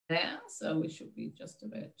So we should be just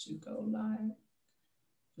about to go live.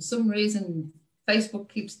 For some reason, Facebook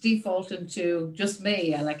keeps defaulting to just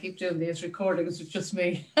me, and I keep doing these recordings with just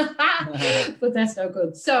me. But that's no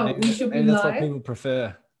good. So we should be maybe that's live. what people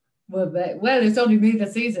prefer. Well, it's only me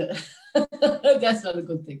that sees it. That's not a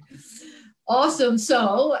good thing. Awesome.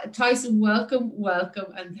 So Tyson, welcome,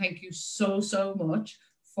 and thank you so much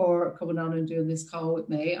for coming on and doing this call with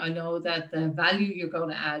me. I know that the value you're going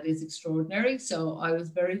to add is extraordinary, so I was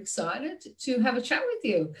very excited to have a chat with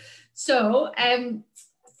you. So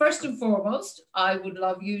first and foremost, I would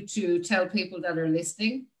love you to tell people that are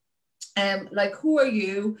listening, like, who are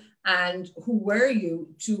you and who were you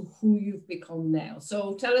to who you've become now?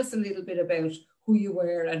 So tell us a little bit about who you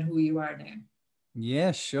were and who you are now.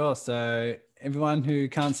 Yeah, sure. So everyone who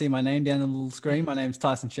can't see my name down on the little screen, my name's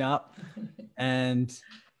Tyson Sharpe. And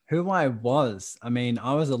who I was, I mean,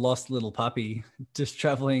 I was a lost little puppy just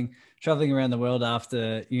traveling around the world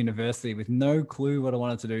after university with no clue what I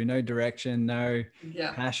wanted to do, no direction, no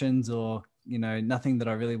passions, or, nothing that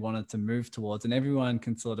I really wanted to move towards. And everyone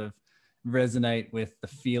can sort of resonate with the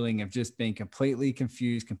feeling of just being completely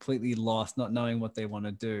confused, completely lost, not knowing what they want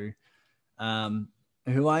to do.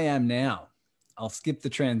 Who I am now, I'll skip the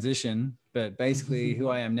transition, but basically who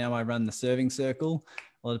I am now, I run the serving circle.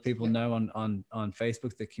 A lot of people know on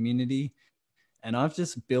Facebook, the community, and I've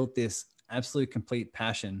just built this absolute complete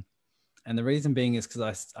passion. And the reason being is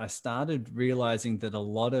because I started realizing that a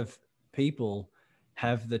lot of people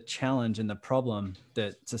have the challenge and the problem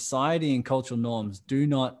that society and cultural norms do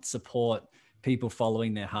not support people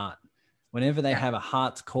following their heart. Whenever they have a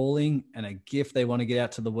heart's calling and a gift they want to get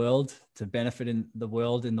out to the world to benefit in the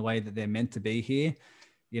world in the way that they're meant to be here,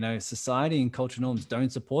 society and cultural norms don't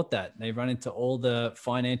support that. They run into all the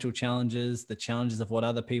financial challenges, the challenges of what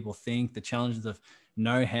other people think, the challenges of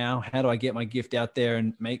know-how. How do I get my gift out there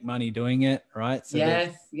and make money doing it? Right. So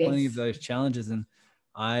there's plenty of those challenges. And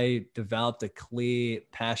I developed a clear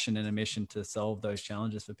passion and a mission to solve those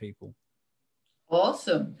challenges for people.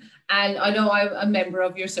 Awesome. And I know I'm a member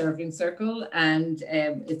of your serving circle, and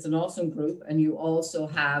it's an awesome group. And you also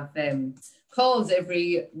have calls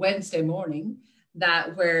every Wednesday morning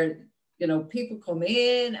where people come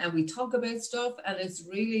in and we talk about stuff, and it's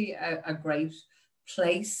really a great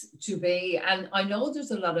place to be. And I know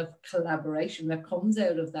there's a lot of collaboration that comes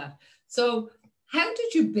out of that. So how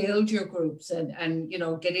did you build your groups and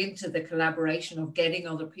get into the collaboration of getting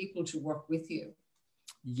other people to work with you?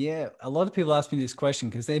 Yeah, a lot of people ask me this question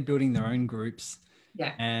because they're building their own groups,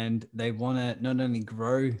 and they want to not only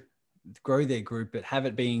grow their group, but have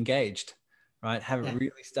it be engaged, right? Have it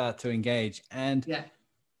really start to engage. And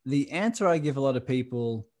the answer I give a lot of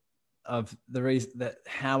people of the reason that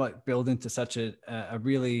how it built into such a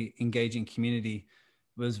really engaging community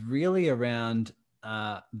was really around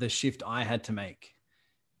the shift I had to make,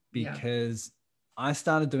 because I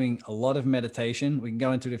started doing a lot of meditation. We can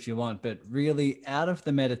go into it if you want, but really out of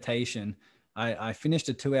the meditation, I finished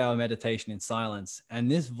a 2-hour meditation in silence.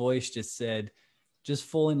 And this voice just said, just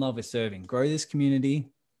fall in love with serving, grow this community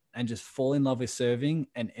and just fall in love with serving,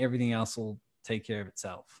 and everything else will take care of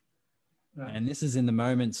itself. Right. And this is in the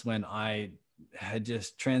moments when I had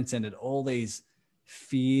just transcended all these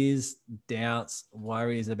fears, doubts,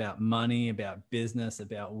 worries about money, about business,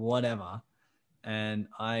 about whatever. And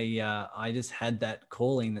I just had that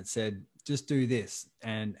calling that said, just do this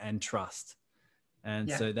and trust. And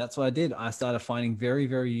so that's what I did. I started finding very,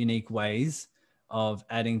 very unique ways of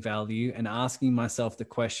adding value and asking myself the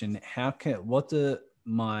question, what do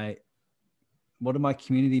my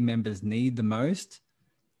community members need the most?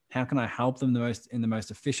 How can I help them in the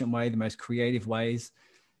most efficient way, the most creative ways,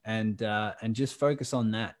 and just focus on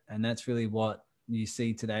that. And that's really what you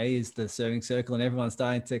see today is the serving circle, and everyone's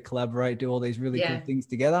starting to collaborate, do all these really cool things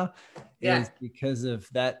together, is because of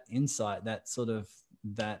that insight, that sort of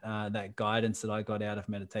that guidance that I got out of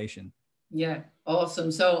meditation. Yeah,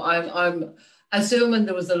 awesome. So I'm assuming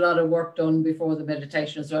there was a lot of work done before the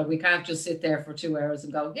meditation as well. We can't just sit there for 2 hours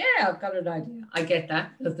and go, yeah, I've got an idea. I get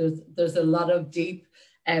that, because there's a lot of deep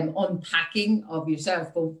unpacking of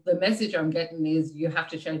yourself. But the message I'm getting is you have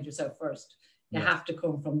to change yourself first. You have to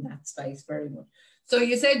come from that space very much. So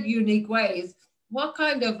you said unique ways. What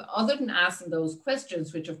kind of, other than asking those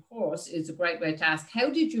questions, which of course is a great way to ask, how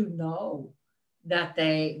did you know that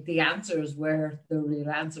the answers were the real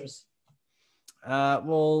answers?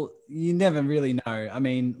 Well, you never really know. I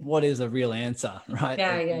mean, what is a real answer, right?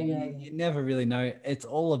 You never really know. It's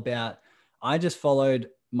all about, I just followed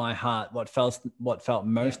my heart, what felt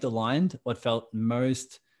most aligned, what felt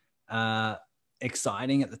most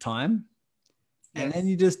exciting at the time. And then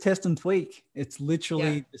you just test and tweak. It's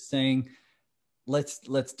literally just saying, let's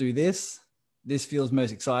do this. this feels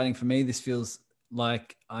most exciting for me. This feels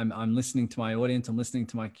like I'm listening to my audience. I'm listening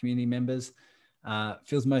to my community members.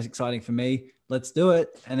 Feels most exciting for me. Let's do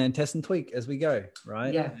it. And then test and tweak as we go.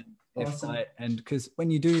 Right. Yeah. Awesome. And because when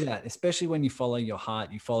you do that, especially when you follow your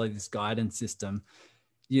heart, you follow this guidance system,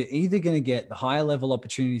 you're either going to get the higher level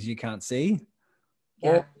opportunities you can't see,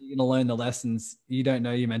 or you're going to learn the lessons you don't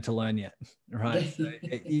know you're meant to learn yet. Right. So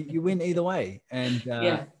you win either way. And,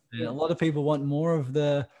 and a lot of people want more of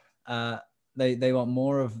the, they want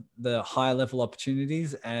more of the high level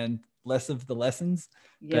opportunities and less of the lessons.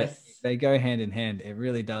 But they go hand in hand. It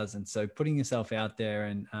really does. And so putting yourself out there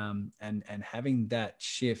and having that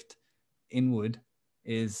shift inward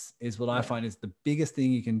is what I find is the biggest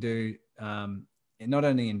thing you can do, not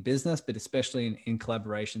only in business, but especially in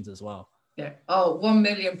collaborations as well. Yeah. Oh,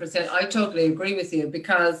 1,000,000%. I totally agree with you,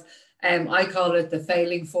 because I call it the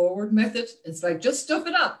failing forward method. It's like, just stuff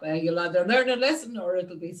it up. You'll either learn a lesson or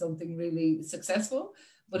it'll be something really successful.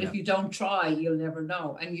 But if you don't try, you'll never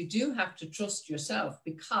know. And you do have to trust yourself,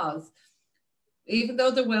 because even though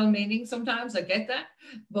they're well-meaning sometimes, I get that,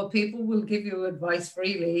 but people will give you advice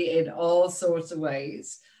freely in all sorts of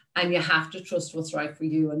ways. And you have to trust what's right for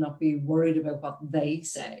you and not be worried about what they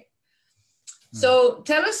say. So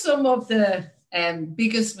tell us some of the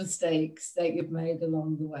biggest mistakes that you've made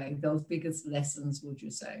along the way, those biggest lessons, would you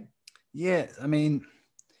say? Yeah, I mean,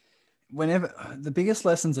 whenever the biggest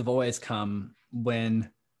lessons have always come when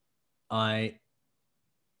I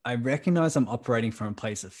recognize I'm operating from a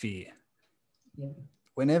place of fear. Yeah.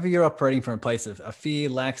 Whenever you're operating from a place of a fear,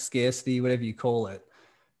 lack, scarcity, whatever you call it,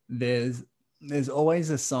 there's always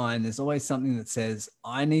a sign. There's always something that says,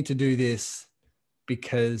 I need to do this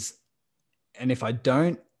because, and if I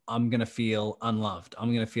don't, I'm going to feel unloved.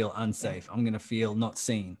 I'm going to feel unsafe. I'm going to feel not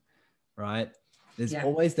seen, right? There's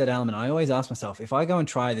always that element. I always ask myself, if I go and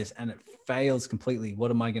try this and it fails completely,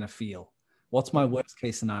 what am I going to feel? What's my worst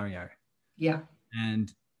case scenario? Yeah.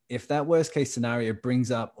 And if that worst case scenario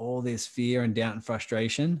brings up all this fear and doubt and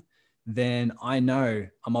frustration, then I know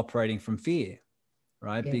I'm operating from fear,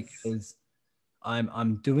 right? Yes. Because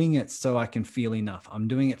I'm doing it so I can feel enough. I'm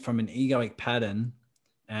doing it from an egoic pattern,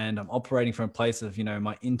 and I'm operating from a place of,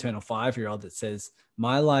 my internal 5-year-old that says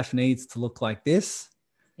my life needs to look like this.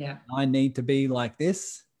 Yeah. I need to be like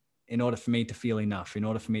this in order for me to feel enough, in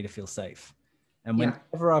order for me to feel safe. And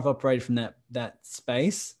whenever I've operated from that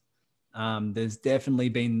space, there's definitely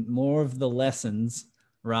been more of the lessons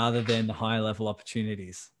rather than the high level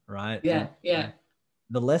opportunities, right? Yeah, and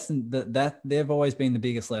the lesson that they've always been the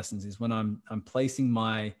biggest lessons is when I'm placing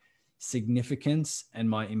my significance and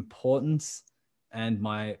my importance and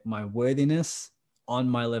my worthiness on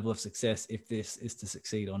my level of success, if this is to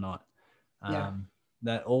succeed or not.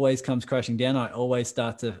 That always comes crashing down. I always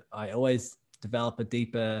develop a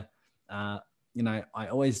deeper, I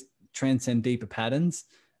always transcend deeper patterns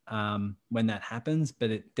when that happens, but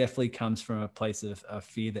it definitely comes from a place of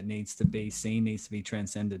fear that needs to be seen, needs to be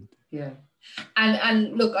transcended. Yeah.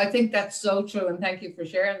 And look, I think that's so true. And thank you for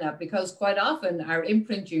sharing that, because quite often our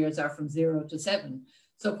imprint years are from 0 to 7.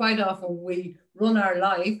 So quite often we run our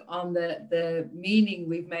life on the meaning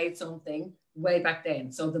we've made something way back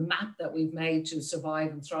then. So the map that we've made to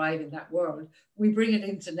survive and thrive in that world, we bring it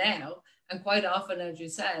into now. And quite often, as you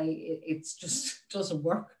say, it's just doesn't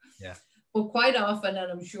work. Yeah. But quite often,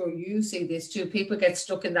 and I'm sure you see this too, people get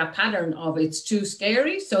stuck in that pattern of it's too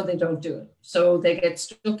scary, so they don't do it. So they get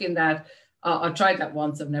stuck in that, I tried that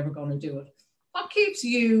once, I'm never going to do it. What keeps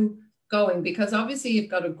you going? Because obviously you've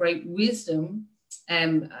got a great wisdom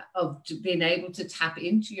of being able to tap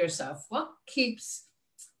into yourself. What keeps,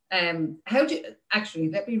 let me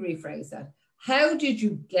rephrase that. How did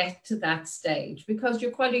you get to that stage? Because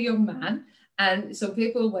you're quite a young man. And so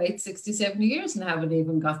people wait 60, 70 years and haven't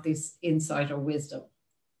even got this insight or wisdom.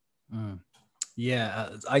 Yeah,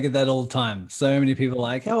 I get that all the time. So many people are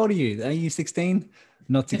like, how old are you? Are you 16?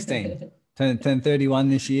 Not 16. Turn 31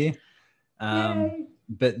 this year.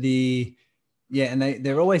 But and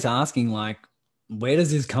they're always asking, like, where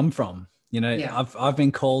does this come from? I've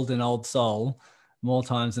been called an old soul more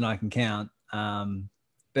times than I can count.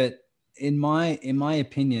 But in my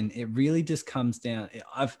opinion, it really just comes down.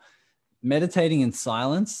 Meditating in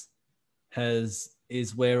silence is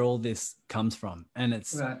where all this comes from, and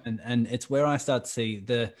it's and it's where I start to see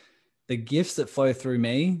the gifts that flow through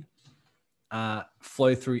me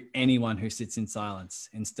flow through anyone who sits in silence,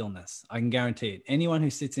 in stillness. I can guarantee it. Anyone who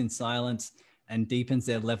sits in silence and deepens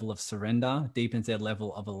their level of surrender, deepens their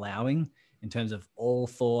level of allowing in terms of all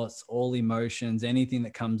thoughts, all emotions, anything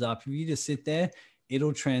that comes up. If you just sit there,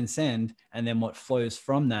 it'll transcend. And then what flows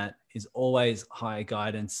from that is always higher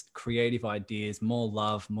guidance, creative ideas, more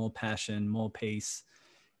love, more passion, more peace.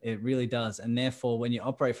 It really does. And therefore, when you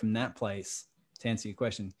operate from that place, to answer your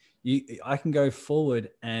question, I can go forward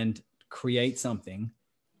and create something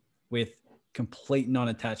with complete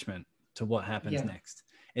non-attachment to what happens next.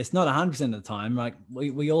 It's not 100% of the time. Like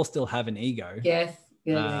we all still have an ego. Yes.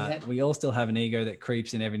 Yeah. We all still have an ego that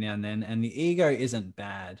creeps in every now and then. And the ego isn't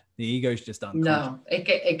bad. The ego is just unconscious. No,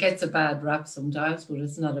 it gets a bad rap sometimes, but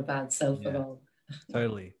it's not a bad self at all.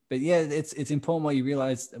 Totally. But yeah, it's important what you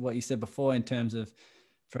realize, what you said before in terms of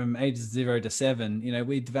from ages 0 to 7, you know,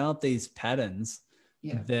 we develop these patterns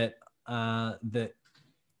that are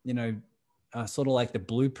sort of like the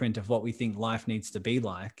blueprint of what we think life needs to be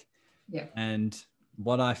like. Yeah. And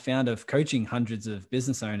what I found of coaching hundreds of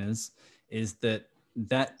business owners is that,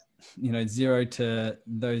 you know, 0 to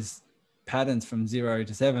those patterns from 0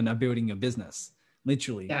 to 7 are building your business,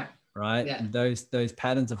 literally. Yeah. Right. Yeah. Those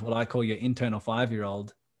patterns of what I call your internal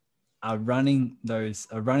 5-year-old are running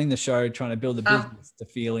the show, trying to build a business to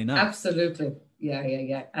feel enough. Absolutely.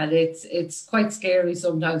 Yeah. And it's quite scary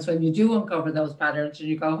sometimes when you do uncover those patterns and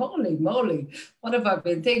you go, holy moly, what have I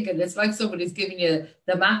been thinking? It's like somebody's giving you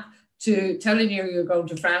the map to telling you you're going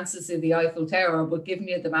to France to see the Eiffel Tower, but giving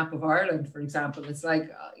you the map of Ireland, for example. It's like,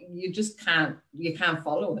 you can't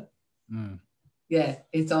follow it. Yeah,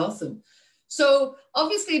 it's awesome. So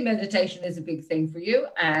obviously meditation is a big thing for you,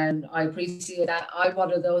 and I appreciate that. I'm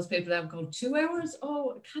one of those people that have gone 2 hours.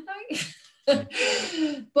 Oh, can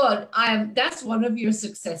I? But that's one of your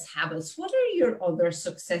success habits. What are your other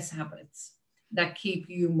success habits that keep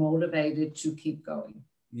you motivated to keep going?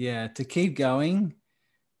 Yeah, to keep going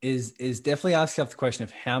is definitely ask yourself the question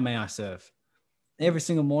of how may I serve? Every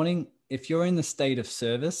single morning, if you're in the state of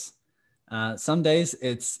service, some days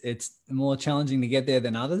it's more challenging to get there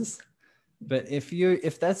than others. But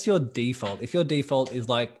if that's your default, if your default is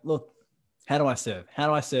like, look, how do I serve? How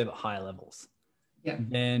do I serve at higher levels? Yeah.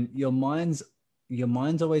 Then your mind's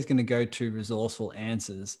always going to go to resourceful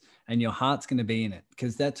answers, and your heart's going to be in it,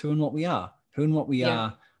 because that's who and what we are. Who and what we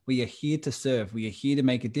are. We are here to serve. We are here to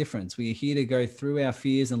make a difference. We are here to go through our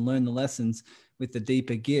fears and learn the lessons with the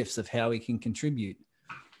deeper gifts of how we can contribute.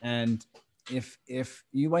 And if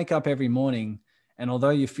you wake up every morning, and although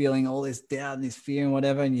you're feeling all this doubt and this fear and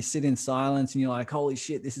whatever, and you sit in silence and you're like, holy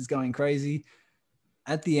shit, this is going crazy.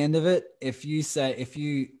 At the end of it, if you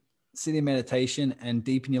sit in meditation and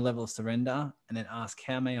deepen your level of surrender and then ask,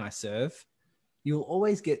 how may I serve? You'll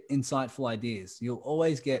always get insightful ideas. You'll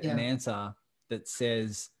always get an answer that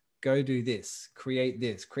says, go do this, create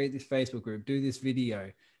this Facebook group, do this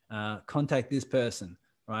video, contact this person,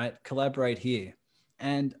 right? Collaborate here.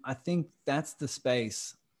 And I think that's the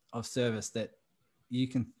space of service that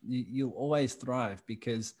you'll always thrive,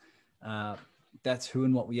 because that's who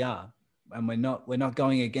and what we are. And we're not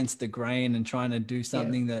going against the grain and trying to do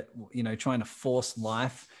something that, you know, trying to force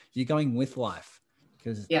life. You're going with life,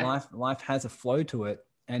 because life has a flow to it.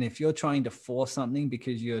 And if you're trying to force something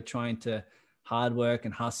because you're trying to hard work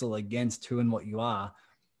and hustle against who and what you are,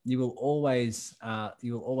 you will always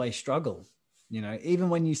struggle. You know, even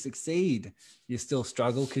when you succeed, you still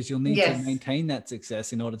struggle, because you'll need to maintain that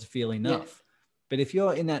success in order to feel enough. But if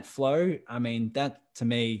you're in that flow, I mean, that to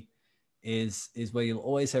me is where you'll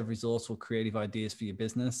always have resourceful, creative ideas for your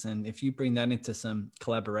business. And if you bring that into some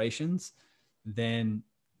collaborations, then,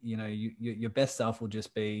 you know, your best self will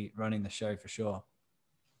just be running the show for sure.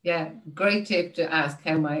 Yeah, great tip to ask,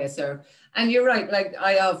 how may I serve? And you're right. Like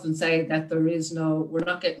I often say that we're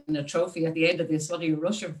not getting a trophy at the end of this. What are you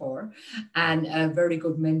rushing for? And a very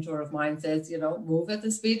good mentor of mine says, you know, move at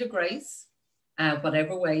the speed of grace,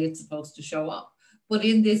 whatever way it's supposed to show up. But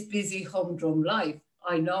in this busy humdrum life,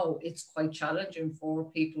 I know it's quite challenging for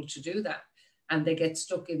people to do that. And they get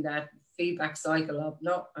stuck in that feedback cycle of,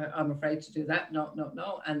 no, I'm afraid to do that.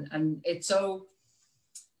 No. And it's so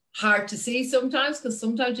hard to see sometimes, because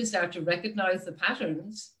sometimes you start to recognize the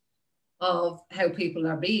patterns of how people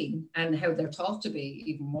are being and how they're taught to be,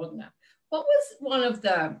 even more than that. What was one of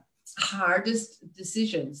the hardest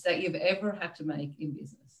decisions that you've ever had to make in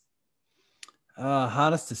business?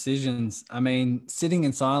 Hardest decisions. I mean, sitting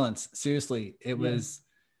in silence. Seriously, it was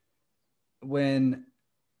when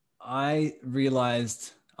I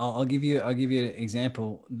realized. I'll give you an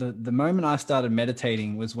example. The moment I started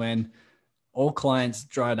meditating was when all clients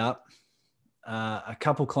dried up. A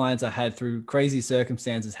couple clients I had, through crazy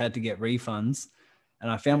circumstances, had to get refunds, and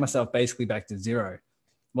I found myself basically back to zero.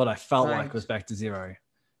 What I felt like was back to zero,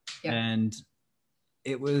 and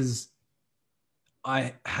it was.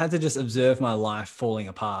 I had to just observe my life falling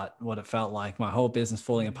apart, what it felt like, my whole business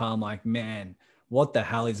falling apart. I'm like, man, what the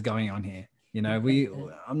hell is going on here? You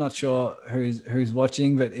know, I'm not sure who's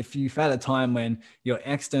watching, but if you've had a time when your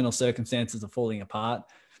external circumstances are falling apart,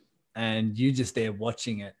 and you just there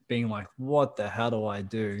watching it, being like, what the hell do I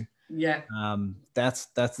do? Yeah. That's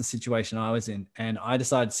the situation I was in. And I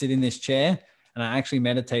decided to sit in this chair, and I actually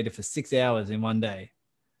meditated for 6 hours in one day.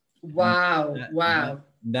 Wow.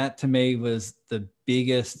 That to me was the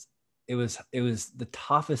biggest, it was the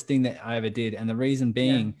toughest thing that I ever did. And the reason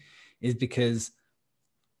being is because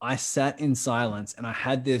I sat in silence, and I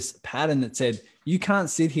had this pattern that said, you can't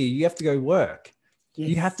sit here. You have to go work.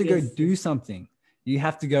 You have to go do something. You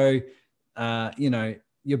have to go,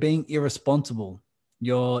 you're being irresponsible.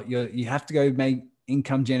 You have to go make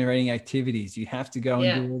income generating activities. You have to go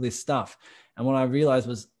and do all this stuff. And what I realized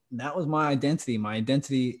was that was my identity. My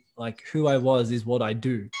identity, like who I was, is what I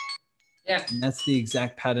do. Yeah. And that's the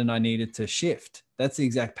exact pattern I needed to shift. That's the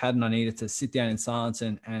exact pattern I needed to sit down in silence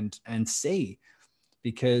and see.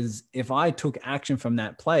 Because if I took action from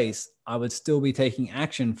that place, I would still be taking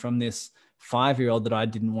action from this 5-year-old that I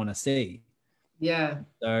didn't want to see. Yeah.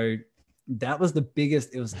 So that was the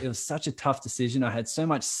biggest, it was such a tough decision. I had so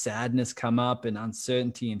much sadness come up, and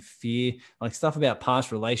uncertainty and fear, like stuff about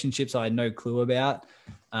past relationships I had no clue about.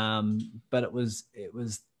 But it was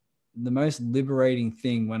the most liberating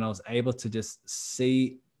thing when I was able to just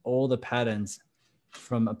see all the patterns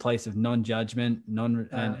from a place of non-judgment,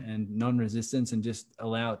 and non-resistance, and just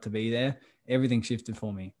allow it to be there. Everything shifted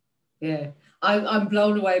for me. Yeah, I'm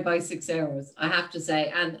blown away by 6 hours, I have to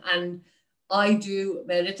say. And I do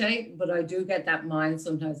meditate, but I do get that mind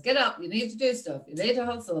sometimes. Get up, you need to do stuff. You need to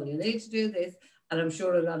hustle. You need to do this. And I'm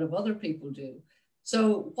sure a lot of other people do.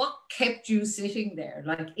 So what kept you sitting there?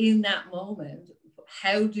 Like in that moment,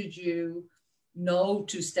 how did you know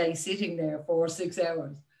to stay sitting there for 6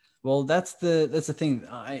 hours? Well, that's the thing.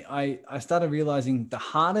 I started realizing the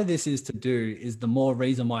harder this is to do is the more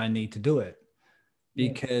reason why I need to do it.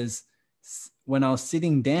 Because when I was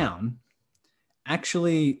sitting down,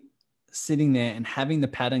 actually sitting there and having the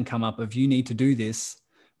pattern come up of you need to do this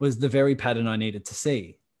was the very pattern I needed to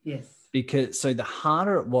see. Yes. Because so the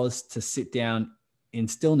harder it was to sit down in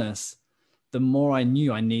stillness, the more I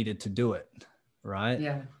knew I needed to do it. Right.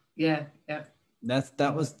 Yeah. Yeah. Yeah.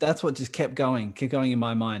 That's what just kept going in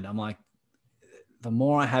my mind. I'm like, the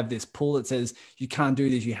more I have this pull that says, you can't do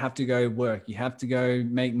this, you have to go work, you have to go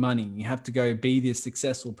make money, you have to go be this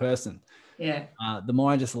successful person. Yeah. The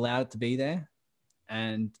more I just allowed it to be there.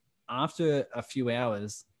 And after a few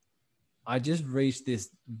hours, I just reached this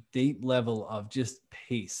deep level of just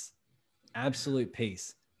peace, absolute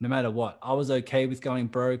peace, no matter what. I was okay with going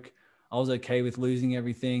broke. I was okay with losing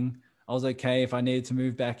everything. I was okay if I needed to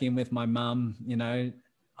move back in with my mum,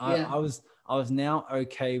 I was now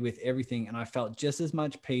okay with everything. And I felt just as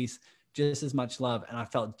much peace, just as much love. And I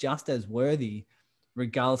felt just as worthy,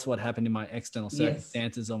 regardless of what happened in my external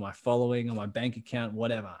circumstances, or my following, or my bank account,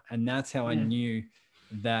 whatever. And that's how I knew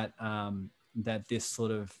that, that this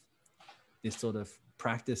sort of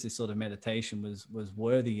practice, this sort of meditation was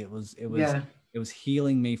worthy. It was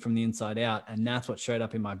healing me from the inside out. And that's what showed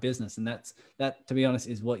up in my business. And that, to be honest,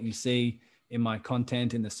 is what you see in my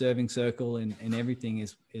content, in the serving circle, and everything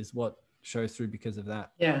is what shows through because of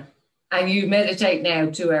that. Yeah. And you meditate now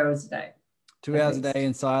 2 hours a day? 2 hours a day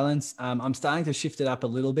in silence. I'm starting to shift it up a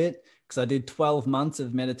little bit, because I did 12 months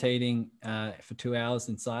of meditating for 2 hours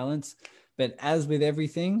in silence. But as with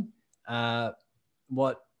everything,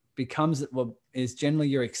 what is generally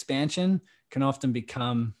your expansion can often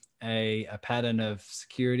become a pattern of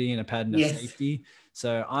security and a pattern of safety.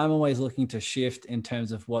 So I'm always looking to shift in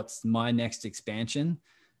terms of what's my next expansion.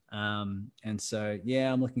 And so,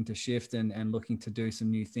 I'm looking to shift and looking to do some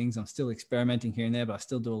new things. I'm still experimenting here and there, but I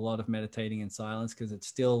still do a lot of meditating in silence, because it's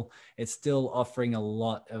still offering a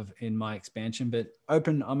lot in my expansion, but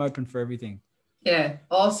I'm open for everything. Yeah,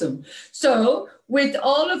 awesome. So with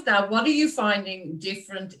all of that, what are you finding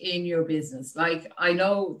different in your business? Like, I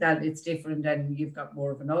know that it's different and you've got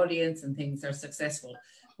more of an audience and things are successful,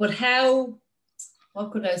 but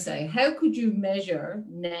what could I say? How could you measure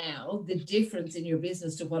now the difference in your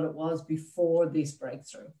business to what it was before this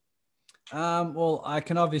breakthrough? Well, I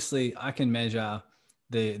can measure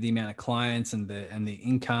the amount of clients and the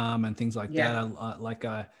income and things like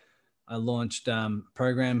that. I launched a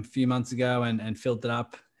program a few months ago and filled it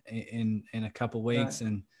up in a couple of weeks.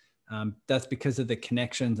 Right. And that's because of the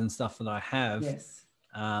connections and stuff that I have. Yes.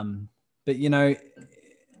 But,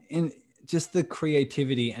 in just the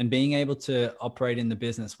creativity and being able to operate in the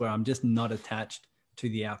business where I'm just not attached to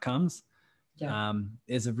the outcomes. Yeah.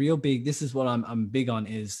 Is a real big, this is what I'm big on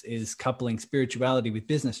is coupling spirituality with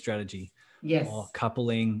business strategy. Yes. Or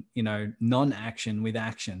coupling, non-action with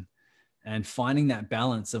action. And finding that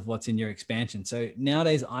balance of what's in your expansion. So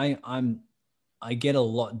nowadays I get a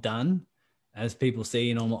lot done as people see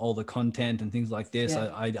in all the content and things like this.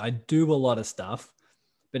 Yeah. I do a lot of stuff,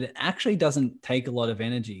 but it actually doesn't take a lot of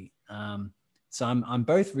energy. So I'm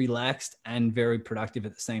both relaxed and very productive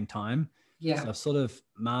at the same time. Yeah. So I've sort of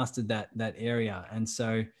mastered that area. And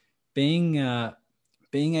so being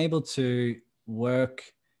able to work,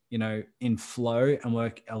 in flow and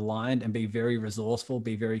work aligned and be very resourceful,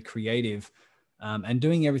 be very creative, and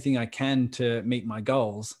doing everything I can to meet my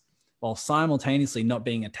goals while simultaneously not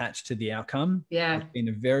being attached to the outcome. Yeah. It's been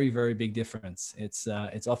a very, very big difference. It's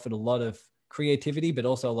offered a lot of creativity, but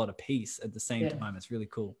also a lot of peace at the same time. It's really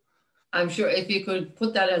cool. I'm sure if you could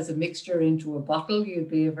put that as a mixture into a bottle, you'd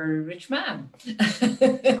be a very rich man.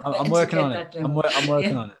 I'm working on it. I'm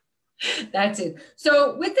working on it. That's it.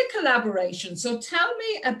 So with the collaboration, so tell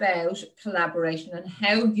me about collaboration and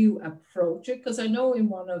how you approach it. Because I know in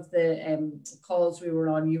one of the calls we were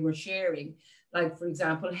on, you were sharing, like, for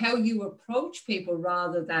example, how you approach people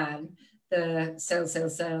rather than the sell,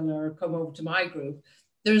 or come over to my group.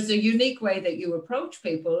 There's a unique way that you approach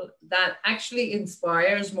people that actually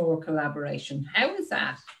inspires more collaboration. How is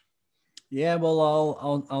that? Yeah,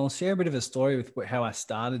 well, I'll share a bit of a story with how I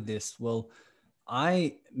started this. Well,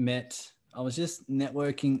 I was just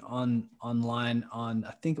networking online on,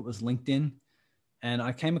 I think it was LinkedIn. And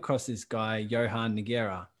I came across this guy, Johan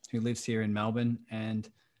Nigera, who lives here in Melbourne. And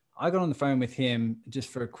I got on the phone with him just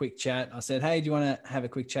for a quick chat. I said, hey, do you want to have a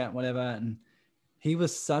quick chat, whatever? And he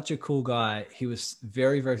was such a cool guy. He was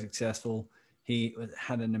very, very successful. He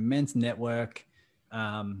had an immense network.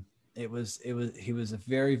 He was a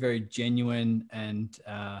very, very genuine and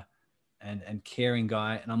caring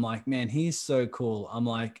guy. And I'm like, man, he's so cool. I'm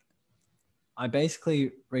like, I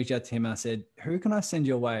basically reached out to him and I said, who can I send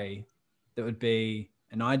your way that would be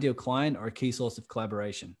an ideal client or a key source of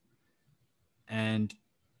collaboration? And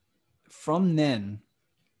from then,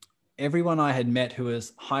 everyone I had met who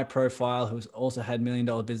was high profile, who also had $1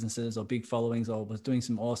 million businesses or big followings or was doing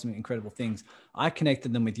some awesome, incredible things, I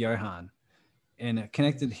connected them with Johan, and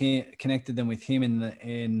connected them with him in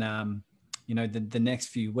the next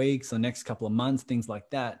few weeks or next couple of months, things like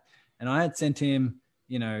that. And I had sent him,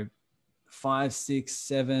 5, 6,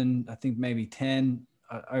 7, I think maybe 10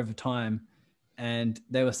 over time. And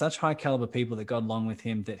they were such high caliber people that got along with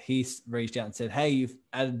him that he reached out and said, hey, you've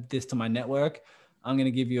added this to my network. I'm going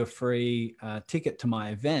to give you a free ticket to my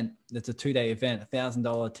event. That's a 2-day event,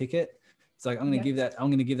 $1,000 ticket. It's like, I'm going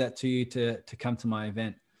to give that to you to come to my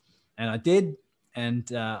event. And I did.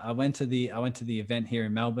 And I went to the event here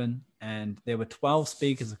in Melbourne, and there were 12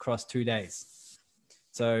 speakers across 2 days.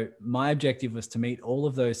 So my objective was to meet all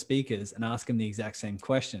of those speakers and ask them the exact same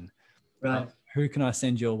question. Right. Who can I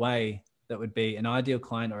send your way that would be an ideal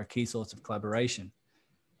client or a key source of collaboration?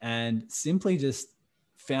 And simply just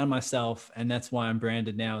found myself, and that's why I'm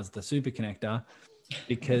branded now as the Super Connector,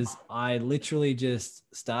 because I literally just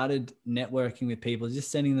started networking with people,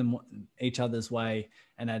 just sending them each other's way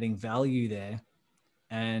and adding value there.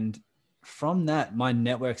 And from that, my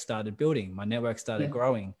network started building, my network started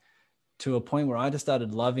growing to a point where I just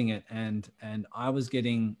started loving it. And I was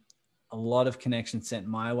getting a lot of connections sent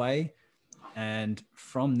my way. And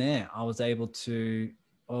from there, I was able to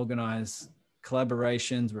organize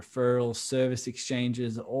collaborations, referrals, service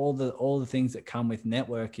exchanges, all the things that come with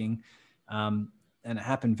networking. And it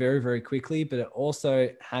happened very, very quickly, but it also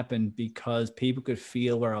happened because people could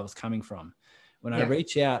feel where I was coming from. When I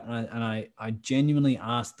reach out and I genuinely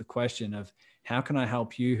ask the question of how can I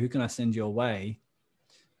help you? Who can I send your way?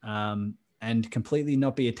 And completely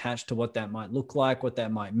not be attached to what that might look like, what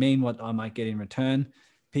that might mean, what I might get in return.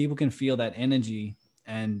 People can feel that energy,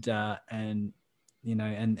 and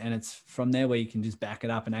it's from there where you can just back it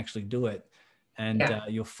up and actually do it. And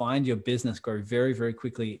you'll find your business grow very, very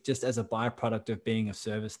quickly just as a byproduct of being of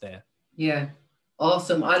service there. Yeah.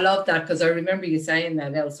 Awesome. I love that, because I remember you saying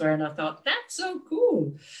that elsewhere and I thought, that's so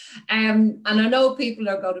cool. And I know people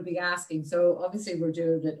are going to be asking, so obviously we're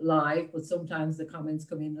doing it live, but sometimes the comments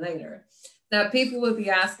come in later, that people will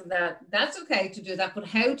be asking that. That's okay to do that, but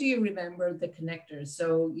how do you remember the connectors?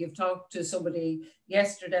 So you've talked to somebody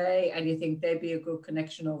yesterday and you think they'd be a good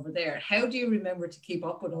connection over there. How do you remember to keep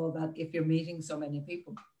up with all that if you're meeting so many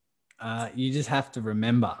people? You just have to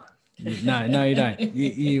remember. No, you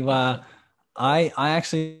don't. I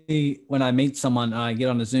actually, when I meet someone, I get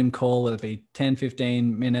on a Zoom call, whether it be 10,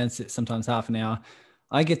 15 minutes, sometimes half an hour.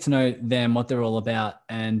 I get to know them, what they're all about.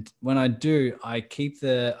 And when I do, I keep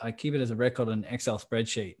it as a record on an Excel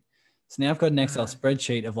spreadsheet. So now I've got an Excel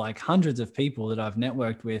spreadsheet of like hundreds of people that I've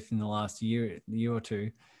networked with in the last year or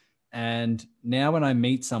two. And now when I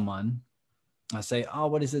meet someone, I say, oh,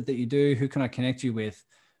 what is it that you do? Who can I connect you with?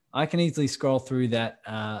 I can easily scroll through that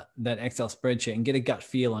Excel spreadsheet and get a gut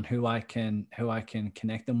feel on who I can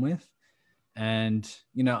connect them with. And,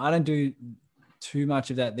 you know, I don't do too much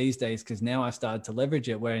of that these days because now I've started to leverage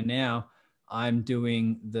it, where now I'm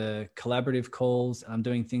doing the collaborative calls. I'm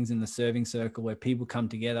doing things in the serving circle where people come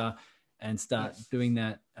together and start doing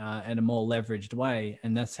that in a more leveraged way.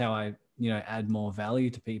 And that's how I, you know, add more value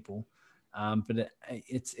to people. But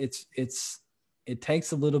it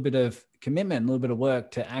takes a little bit of commitment, a little bit of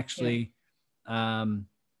work to actually, you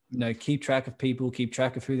know, keep track of people, keep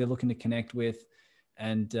track of who they're looking to connect with,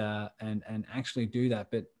 and actually do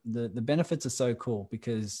that. But the benefits are so cool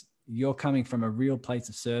because you're coming from a real place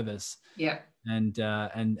of service. Yeah. And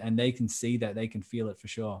they can see that, they can feel it for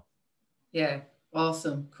sure. Yeah.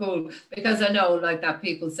 Awesome. Cool. Because I know like that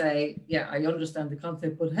people say, yeah, I understand the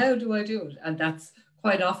concept, but how do I do it? And that's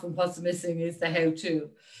quite often what's missing is the how to.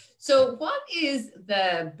 So what is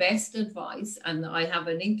the best advice? And I have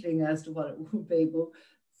an inkling as to what it would be, but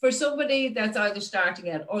for somebody that's either starting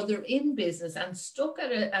out or they're in business and stuck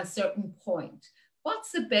at a certain point,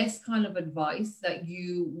 what's the best kind of advice that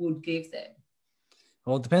you would give them?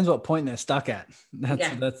 Well, it depends what point they're stuck at.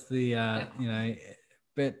 That's the, you know,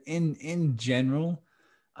 but in general,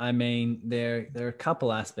 I mean, there are a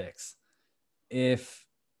couple aspects. If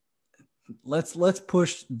let's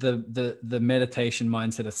push the meditation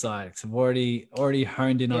mindset aside, because I've already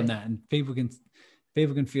honed in on that, and people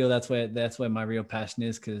can feel that's where my real passion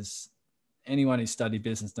is, because anyone who's studied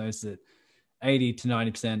business knows that 80 to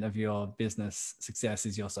 90% of your business success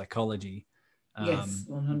is your psychology. Yes,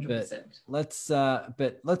 100%.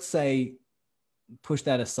 But let's say, push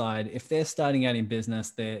that aside. If they're starting out in business,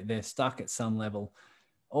 they're stuck at some level,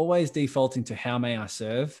 always defaulting to how may I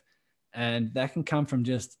serve, and that can come from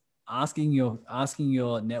just asking your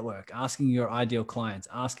network, asking your ideal clients,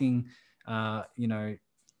 asking you know,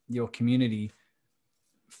 your community,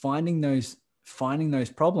 finding those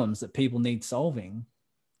problems that people need solving,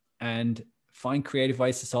 and find creative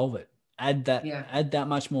ways to solve it. Add that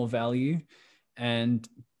much more value, and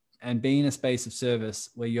be in a space of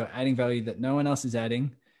service where you're adding value that no one else is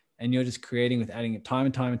adding, and you're just creating with adding it time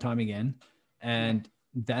and time and time again. And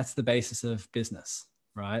that's the basis of business,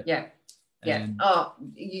 right? Yeah. Yeah. And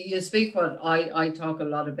you speak what I talk a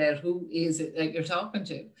lot about. Who is it that you're talking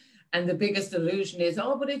to? And the biggest illusion is,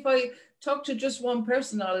 but if I talk to just one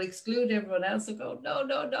person, I'll exclude everyone else. I go,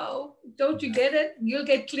 no. Don't you get it? You'll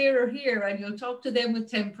get clearer here, and you'll talk to them with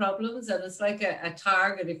 10 problems. And it's like a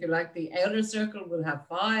target. If you like, the outer circle will have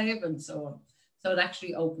 5 and so on. So it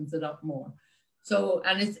actually opens it up more. So,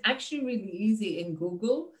 and it's actually really easy in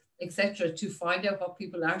Google, etc., to find out what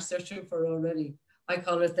people are searching for already. I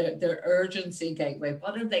call it their urgency gateway.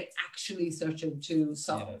 What are they actually searching to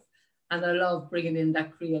solve? Yeah. And I love bringing in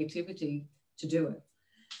that creativity to do it.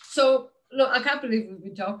 So, look, I can't believe we've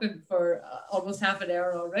been talking for almost half an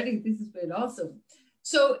hour already. This has been awesome.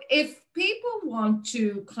 So if people want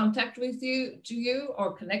to contact with you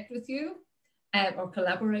or connect with you or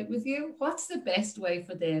collaborate with you, what's the best way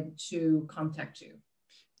for them to contact you?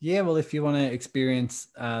 Yeah, well, if you want to experience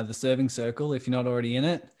the serving circle, if you're not already in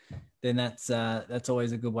it, then that's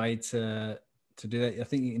always a good way to do that. I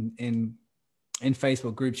think in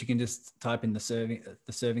Facebook groups, you can just type in the serving circle.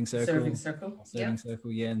 Serving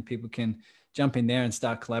circle, yeah, and people can jump in there and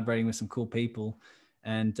start collaborating with some cool people.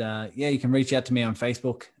 And you can reach out to me on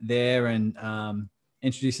Facebook there and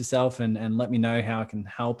introduce yourself and let me know how I can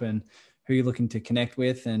help and who you're looking to connect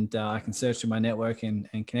with. And I can search through my network and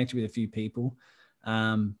connect with a few people.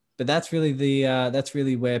 But that's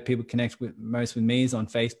really where people connect with me is on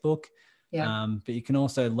Facebook. Yeah. But you can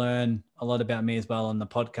also learn a lot about me as well on the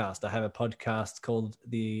podcast. I have a podcast called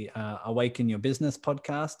the Awaken Your Business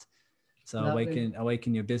podcast. So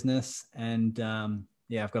Awaken Your Business. And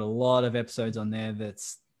I've got a lot of episodes on there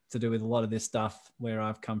that's to do with a lot of this stuff, where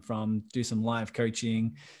I've come from, do some live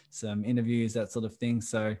coaching, some interviews, that sort of thing.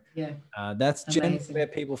 So that's generally where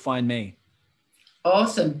people find me.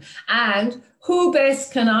 Awesome. And who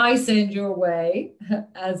best can I send your way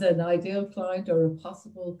as an ideal client or a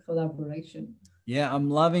possible collaboration? Yeah, I'm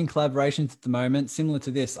loving collaborations at the moment. Similar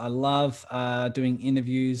to this, I love doing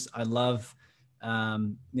interviews. I love,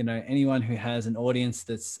 anyone who has an audience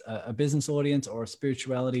that's a business audience or a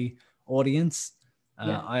spirituality audience.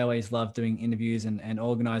 I always love doing interviews and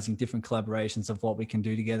organizing different collaborations of what we can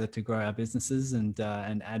do together to grow our businesses and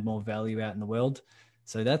add more value out in the world.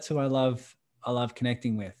 So that's who I love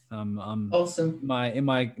connecting with. Awesome. In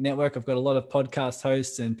my network, I've got a lot of podcast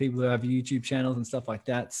hosts and people who have YouTube channels and stuff like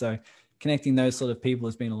that. So connecting those sort of people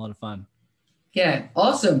has been a lot of fun. Yeah,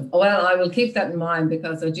 awesome. Well, I will keep that in mind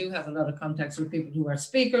because I do have a lot of contacts with people who are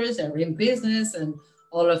speakers and in business and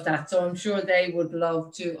all of that. So I'm sure they would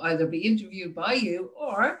love to either be interviewed by you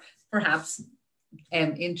or perhaps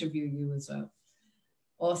interview you as well.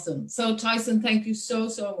 Awesome. So Tyson, thank you so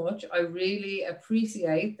much. I really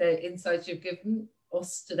appreciate the insights you've given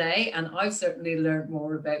us today, and I've certainly learned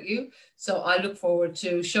more about you. So I look forward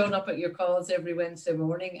to showing up at your calls every Wednesday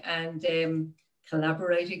morning and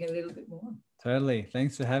collaborating a little bit more. Totally.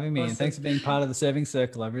 Thanks for having me. Awesome. And thanks for being part of the Serving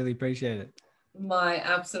Circle. I really appreciate it. My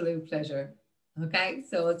absolute pleasure. Okay,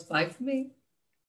 so it's bye for me.